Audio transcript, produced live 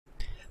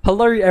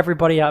Hello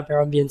everybody out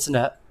there on the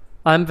internet,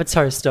 I'm the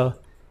Toaster,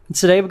 and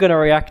today we're going to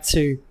react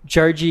to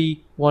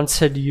Joji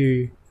Wanted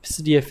You. This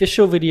is the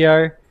official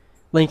video,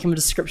 link in the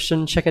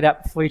description, check it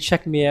out before you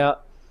check me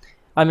out.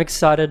 I'm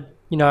excited,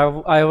 you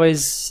know, I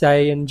always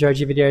say in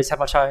Joji videos how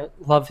much I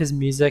love his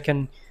music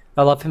and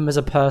I love him as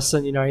a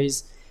person. You know,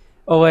 he's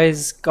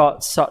always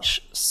got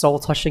such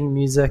soul-touching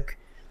music.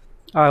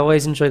 I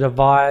always enjoy the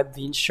vibe,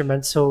 the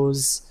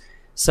instrumentals,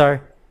 so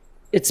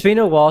it's been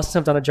a while since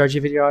I've done a Joji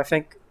video. I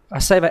think I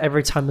say that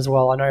every time as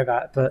well, I know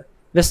that, but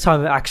this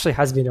time it actually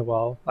has been a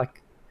while,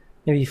 like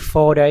maybe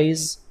 4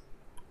 days.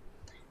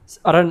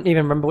 I don't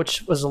even remember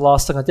which was the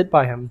last thing I did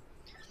by him,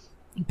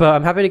 but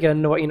I'm happy to get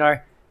into it. You know,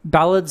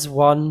 Ballads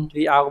 1,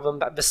 the album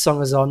that this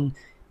song is on,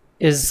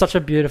 is such a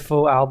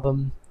beautiful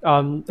album.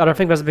 I don't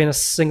think there's been a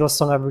single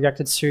song I've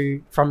reacted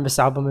to from this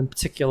album in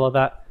particular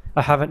that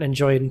I haven't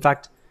enjoyed. In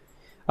fact,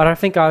 I don't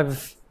think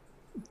I've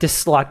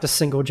disliked a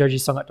single Joji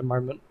song at the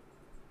moment.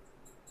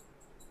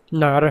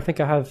 No, I don't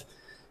think I have.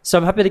 So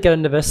I'm happy to get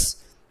into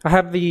this. I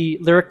have the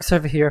lyrics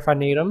over here if I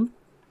need them,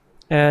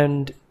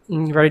 and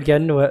I'm ready to get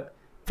into it.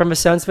 From the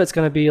sounds of it, it's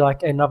going to be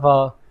like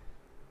another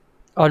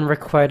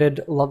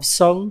unrequited love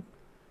song,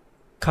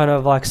 kind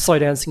of like Slow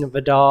Dancing in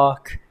the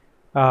Dark,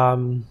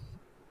 Glimpse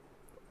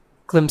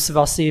of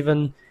Us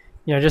even,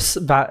 you know,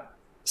 just that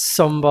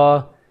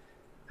somber,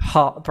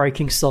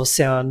 heartbreaking sort of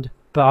sound,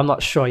 but I'm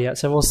not sure yet,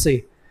 so we'll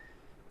see.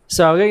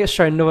 So I'm going to get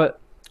straight into it.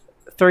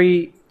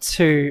 3,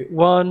 2,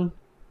 1,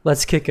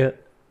 let's kick it.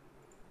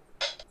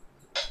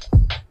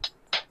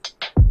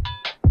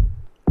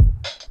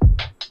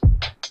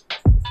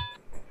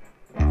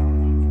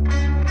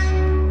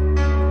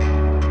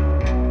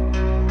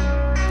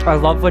 I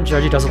love when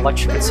Joji does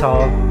electric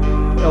guitar.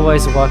 It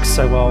always works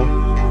so well.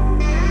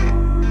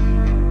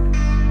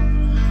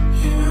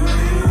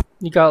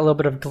 You got a little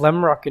bit of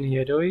Glamrock in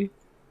here, do we?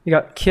 You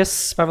got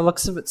Kiss, by the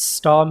looks of it,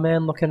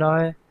 Starman looking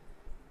eye.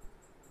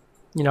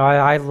 You know,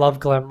 I love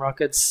Glamrock.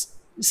 It's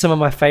some of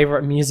my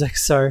favorite music,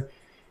 so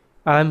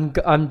I'm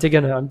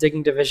digging it. I'm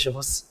digging the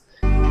visuals.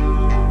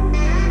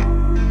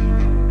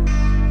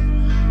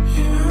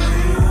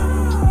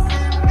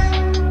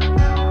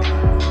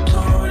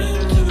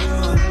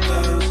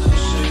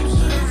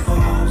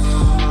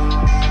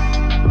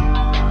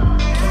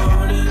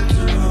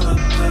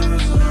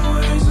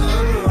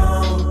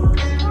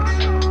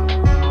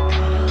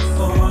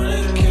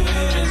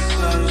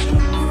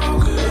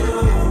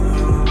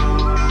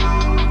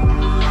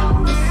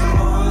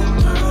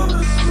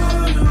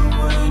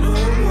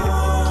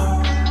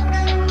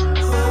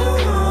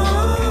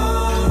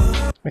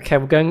 Okay,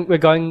 we're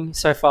going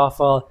so far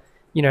for,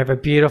 you know, the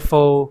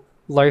beautiful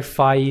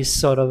lo-fi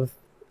sort of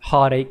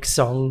heartache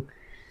song.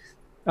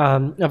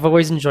 I've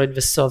always enjoyed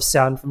this sort of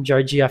sound from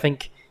Joji. I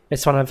think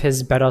it's one of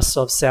his better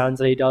sort of sounds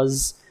that he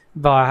does,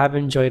 but I have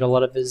enjoyed a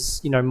lot of his,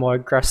 you know, more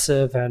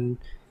aggressive and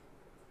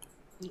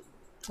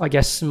I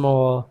guess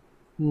more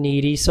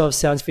needy sort of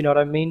sounds, if you know what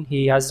I mean.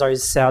 He has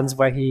those sounds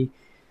where he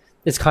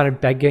is kind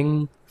of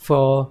begging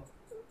for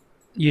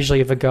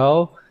usually the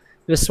girl.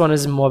 This one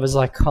is more of his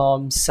like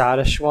calm,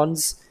 saddish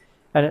ones,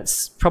 and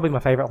it's probably my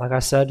favorite, like I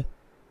said.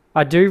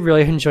 I do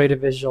really enjoy the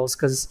visuals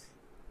because,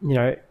 you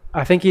know,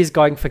 I think he's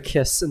going for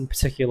Kiss in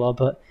particular,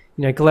 but,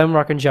 you know,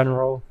 Glamrock in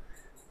general.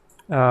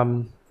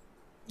 I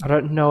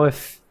don't know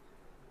if,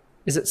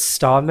 is it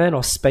Starman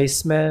or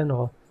Spaceman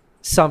or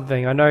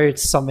something? I know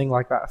it's something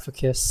like that for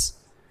Kiss,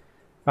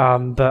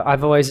 but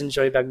I've always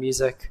enjoyed their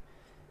music,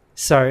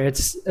 so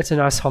it's a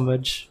nice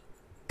homage.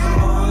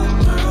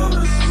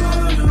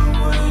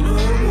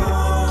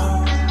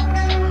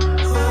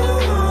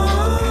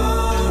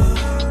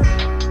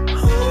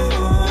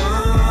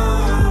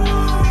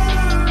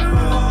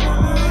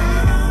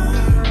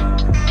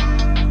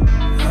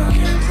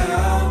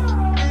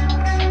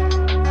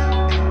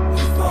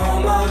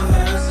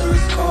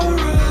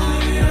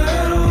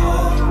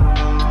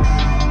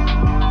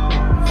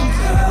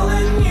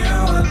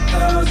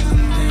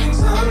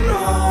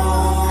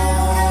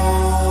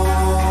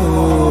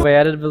 They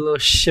added a little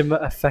shimmer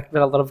effect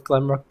that a lot of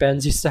Glamrock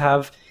bands used to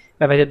have,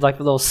 where they did like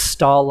the little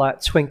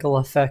starlight twinkle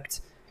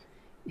effect.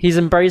 He's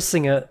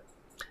embracing it.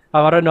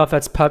 I don't know if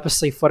that's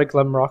purposely for the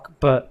Glamrock,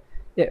 but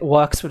it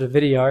works for the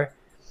video.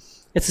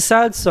 It's a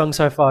sad song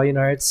so far, you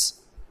know.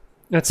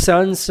 It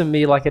sounds to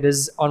me like it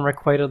is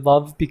unrequited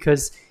love,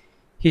 because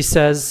he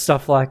says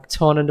stuff like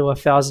torn into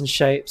 1,000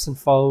 shapes and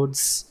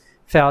folds,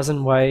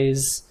 1,000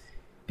 ways,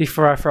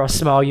 before I throw a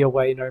smile your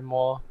way no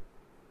more.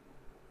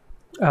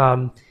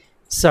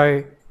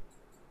 So,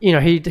 you know,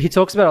 he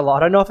talks about it a lot.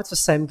 I don't know if it's the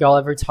same girl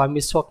every time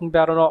he's talking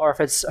about or not, or if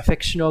it's a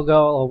fictional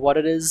girl or what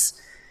it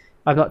is.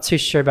 I'm not too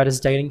sure about his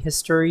dating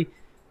history,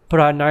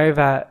 but I know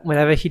that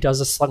whenever he does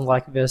a song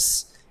like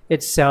this,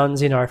 it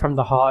sounds, you know, from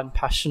the heart and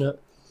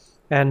passionate,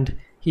 and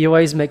he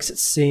always makes it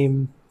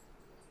seem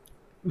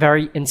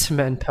very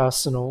intimate and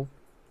personal.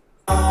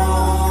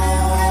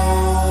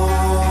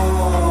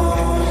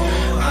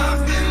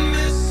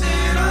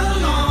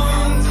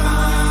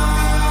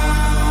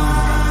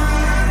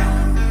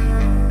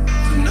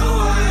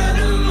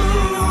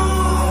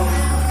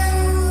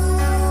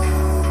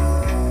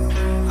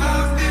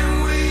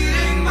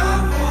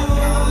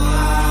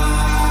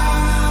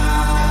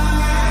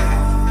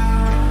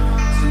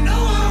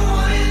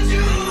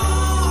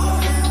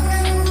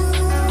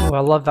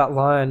 love that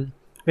line.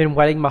 Been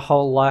waiting my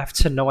whole life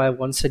to know I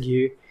wanted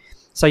you.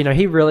 So, you know,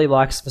 he really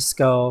likes this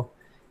girl.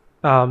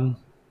 But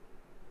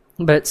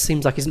it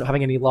seems like he's not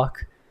having any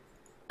luck.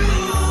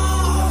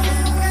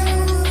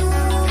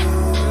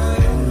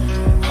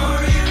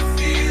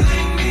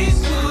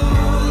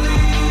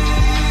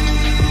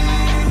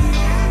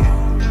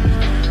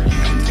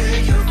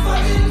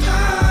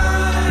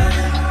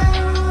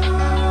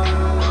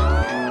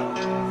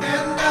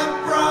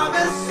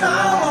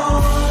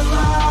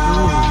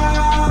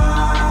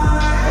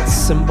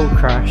 Cymbal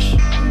crash.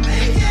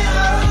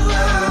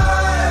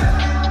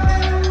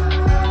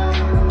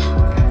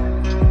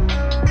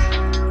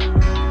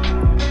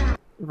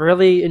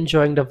 Really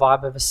enjoying the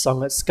vibe of the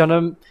song. It's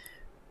gonna,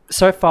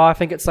 so far I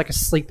think it's like a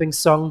sleeping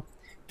song,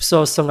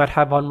 sort of song I'd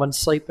have on when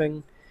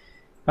sleeping.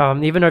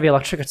 Even though the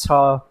electric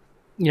guitar,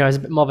 you know, is a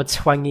bit more of a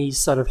twangy,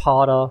 sort of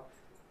harder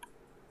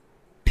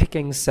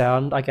picking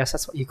sound, I guess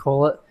that's what you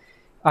call it.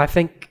 I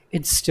think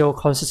it still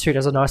constitutes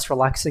as a nice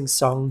relaxing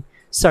song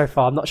so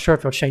far. I'm not sure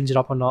if they'll change it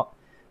up or not.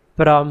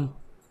 But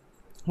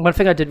one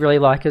thing I did really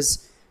like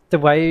is the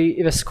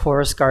way this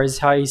chorus goes,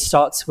 how he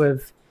starts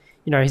with,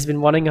 you know, he's been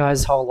wanting her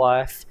his whole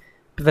life,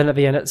 but then at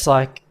the end it's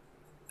like,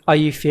 are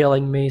you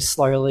feeling me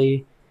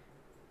slowly?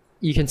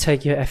 You can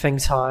take your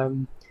effing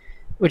time,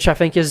 which I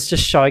think is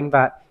just showing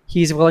that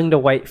he's willing to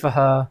wait for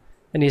her,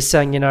 and he's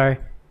saying, you know,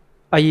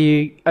 are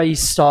you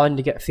starting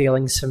to get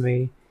feelings for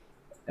me?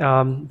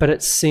 But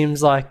it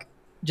seems like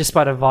just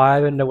by the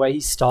vibe and the way he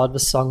started the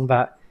song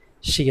that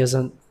she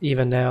isn't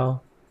even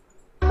now.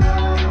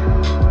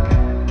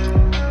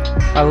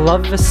 I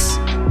love this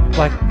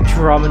like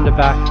drum in the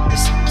back,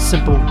 this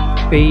simple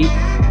beat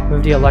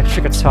with the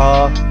electric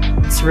guitar.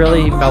 It's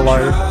really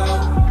mellow.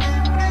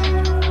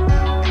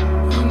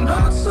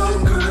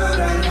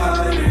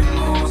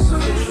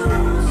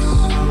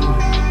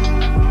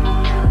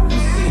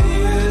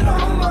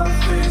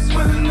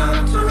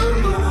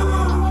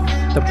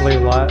 The blue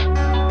light.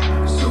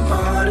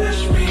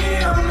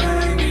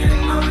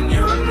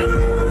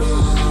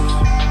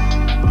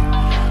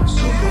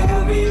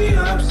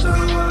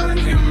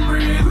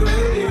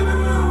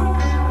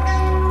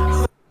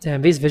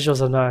 Damn, these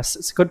visuals are nice.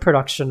 It's good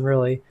production,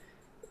 really.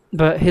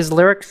 But his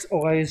lyrics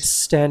always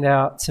stand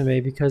out to me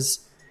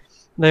because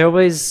they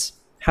always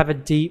have a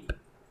deep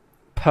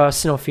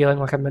personal feeling,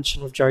 like I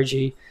mentioned with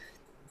Joji.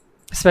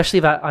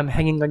 Especially that I'm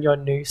hanging on your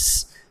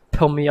noose,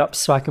 pull me up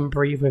so I can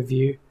breathe with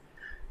you.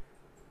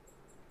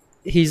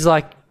 He's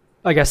like,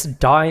 I guess,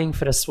 dying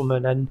for this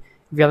woman, and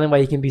the only way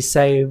he can be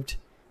saved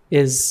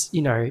is,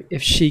 you know,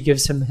 if she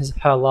gives him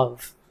her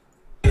love.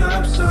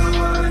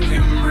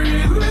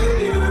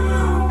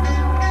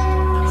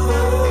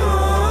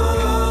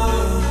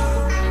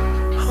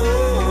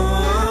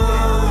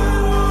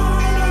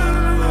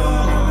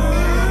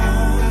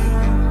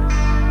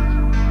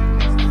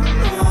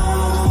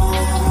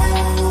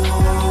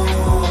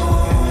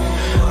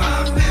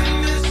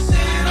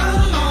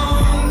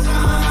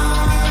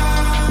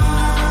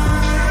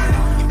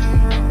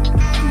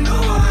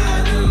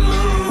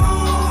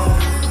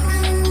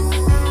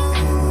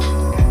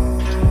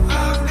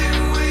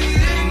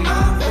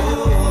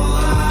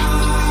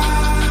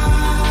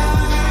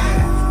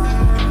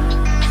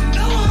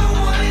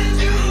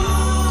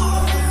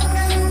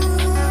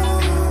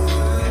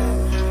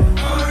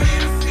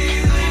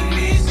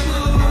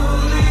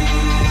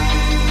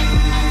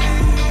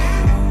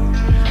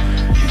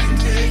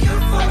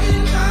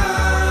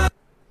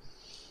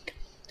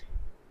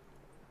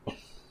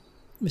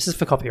 This is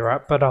for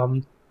copyright, but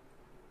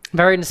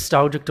very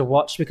nostalgic to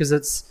watch because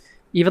it's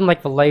even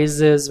like the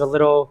lasers, the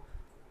little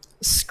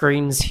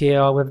screens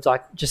here with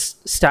like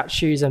just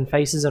statues and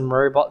faces and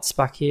robots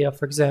back here,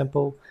 for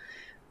example.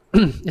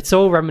 It's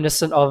all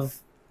reminiscent of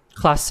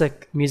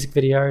classic music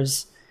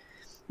videos.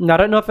 Now, I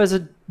don't know if there's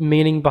a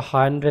meaning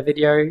behind the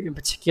video in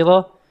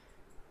particular.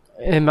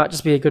 It might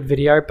just be a good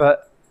video,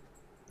 but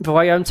the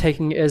way I'm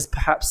taking it is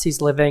perhaps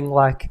he's living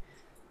like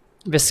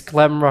this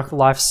Glamrock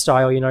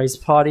lifestyle. You know, he's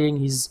partying,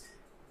 he's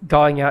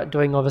going out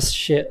doing all this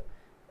shit,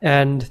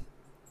 and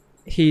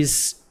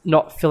he's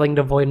not filling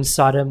the void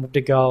inside him with the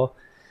girl.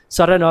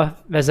 So I don't know if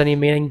there's any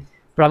meaning,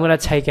 but I'm going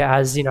to take it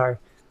as, you know,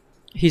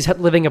 he's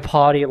living a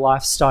party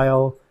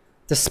lifestyle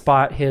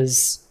despite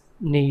his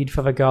need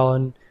for the girl,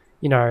 and,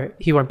 you know,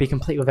 he won't be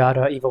complete without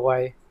her either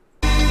way.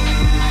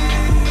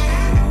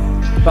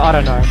 But I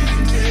don't know.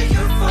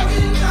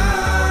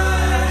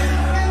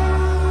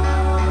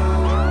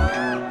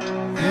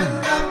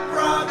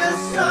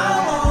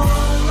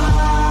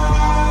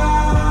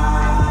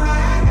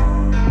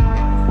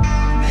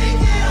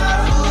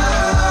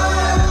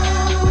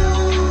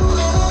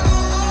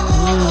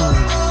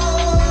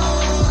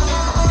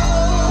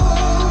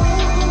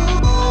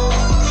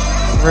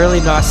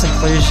 Really nice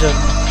inclusion.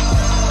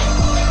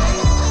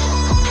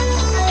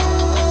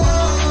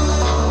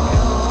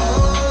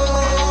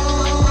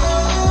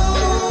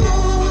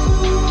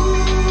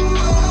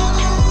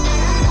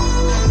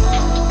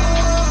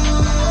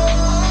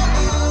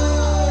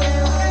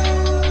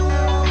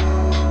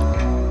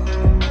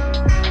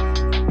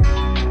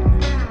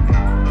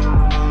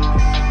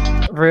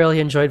 Really really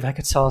enjoyed that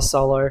guitar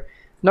solo.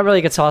 Not really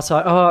a guitar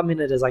solo. Oh, I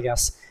mean it is, I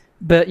guess.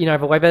 But you know,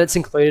 the way that it's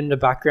included in the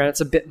background,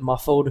 it's a bit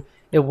muffled.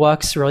 It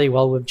works really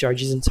well with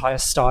Joji's entire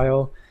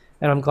style,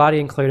 and I'm glad he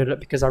included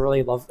it because I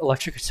really love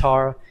electric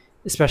guitar,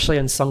 especially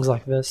in songs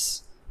like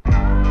this.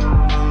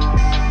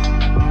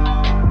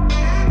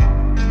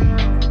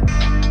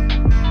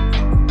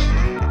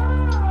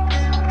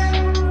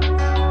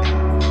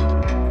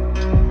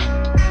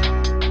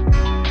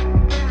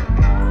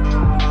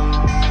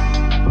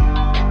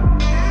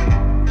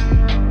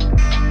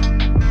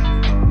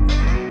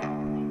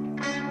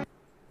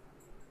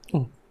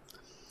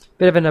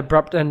 Bit of an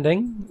abrupt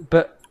ending,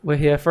 but we're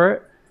here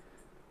for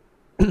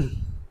it.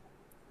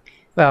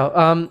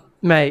 Well,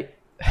 mate,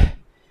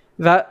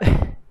 that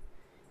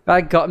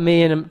got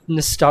me in a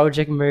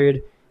nostalgic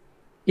mood.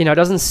 You know, it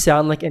doesn't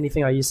sound like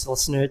anything I used to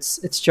listen to. It's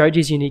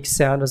Joji's unique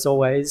sound as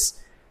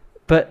always,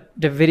 but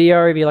the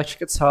video, the electric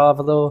guitar,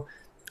 the little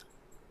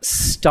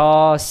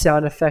star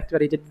sound effect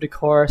that he did with the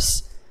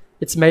chorus,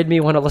 it's made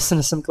me want to listen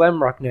to some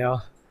Glamrock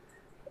now.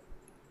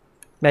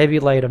 Maybe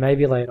later,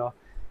 maybe later.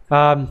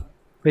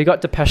 We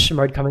got Depeche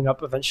Mode coming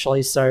up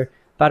eventually, so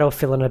that'll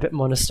fill in a bit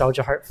more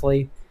nostalgia,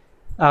 hopefully.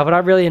 But I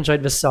really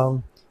enjoyed this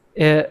song.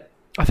 I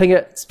think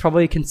it's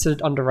probably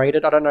considered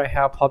underrated. I don't know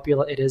how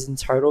popular it is in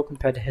total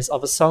compared to his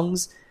other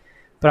songs,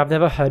 but I've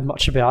never heard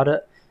much about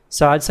it.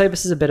 So I'd say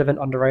this is a bit of an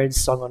underrated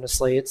song,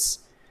 honestly. It's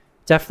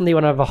definitely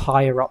one of the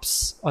higher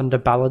ups on the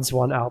Ballads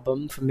 1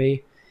 album for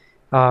me.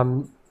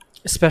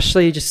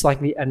 Especially just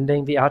like the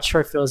ending. The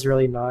outro feels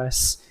really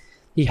nice.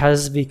 He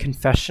has the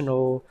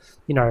confessional,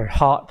 you know,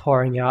 heart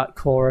pouring out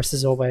chorus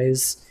as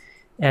always,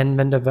 and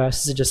then the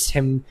verses are just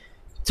him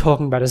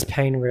talking about his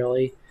pain,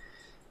 really.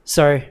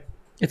 So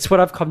it's what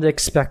I've come to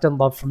expect and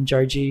love from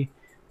Joji.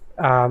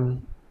 You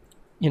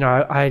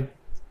know, I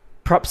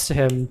props to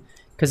him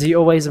because he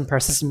always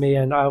impresses me,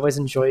 and I always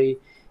enjoy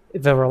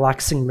the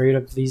relaxing mood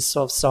of these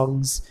sort of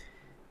songs.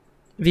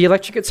 The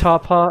electric guitar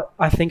part,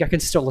 I think I can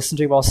still listen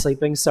to while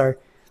sleeping, so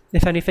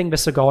if anything,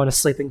 this will go on a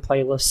sleeping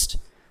playlist.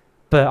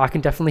 But I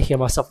can definitely hear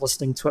myself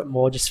listening to it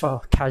more just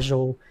for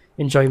casual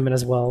enjoyment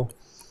as well.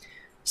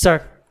 So,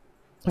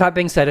 that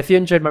being said, if you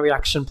enjoyed my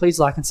reaction, please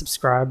like and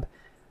subscribe.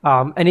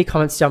 Any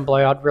comments down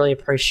below, I'd really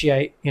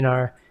appreciate, you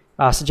know,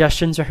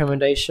 suggestions,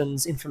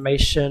 recommendations,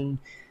 information,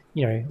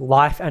 you know,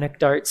 life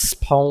anecdotes,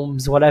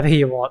 poems, whatever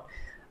you want.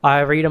 I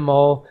read them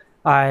all.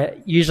 I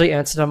usually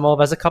answer them all.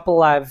 There's a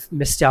couple I've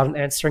missed out on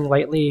answering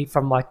lately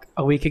from like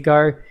a week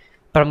ago,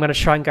 but I'm going to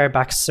try and go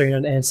back soon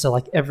and answer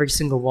like every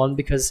single one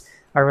because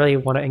I really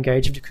want to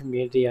engage with the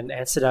community and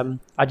answer them.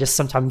 I just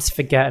sometimes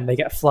forget and they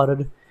get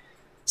flooded.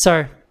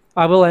 So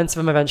I will answer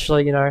them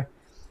eventually, you know.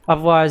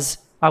 Otherwise,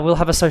 I will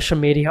have a social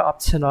media up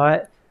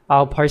tonight.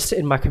 I'll post it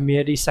in my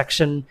community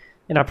section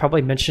and I'll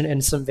probably mention it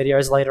in some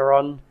videos later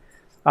on.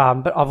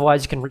 But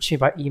otherwise, you can reach me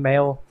by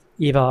email,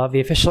 either the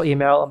official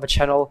email on the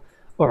channel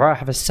or I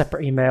have a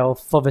separate email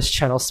for this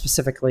channel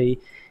specifically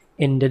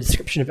in the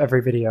description of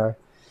every video.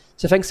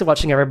 So thanks for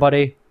watching,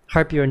 everybody.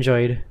 Hope you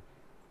enjoyed.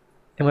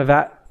 And with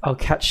that, I'll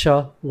catch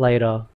you later.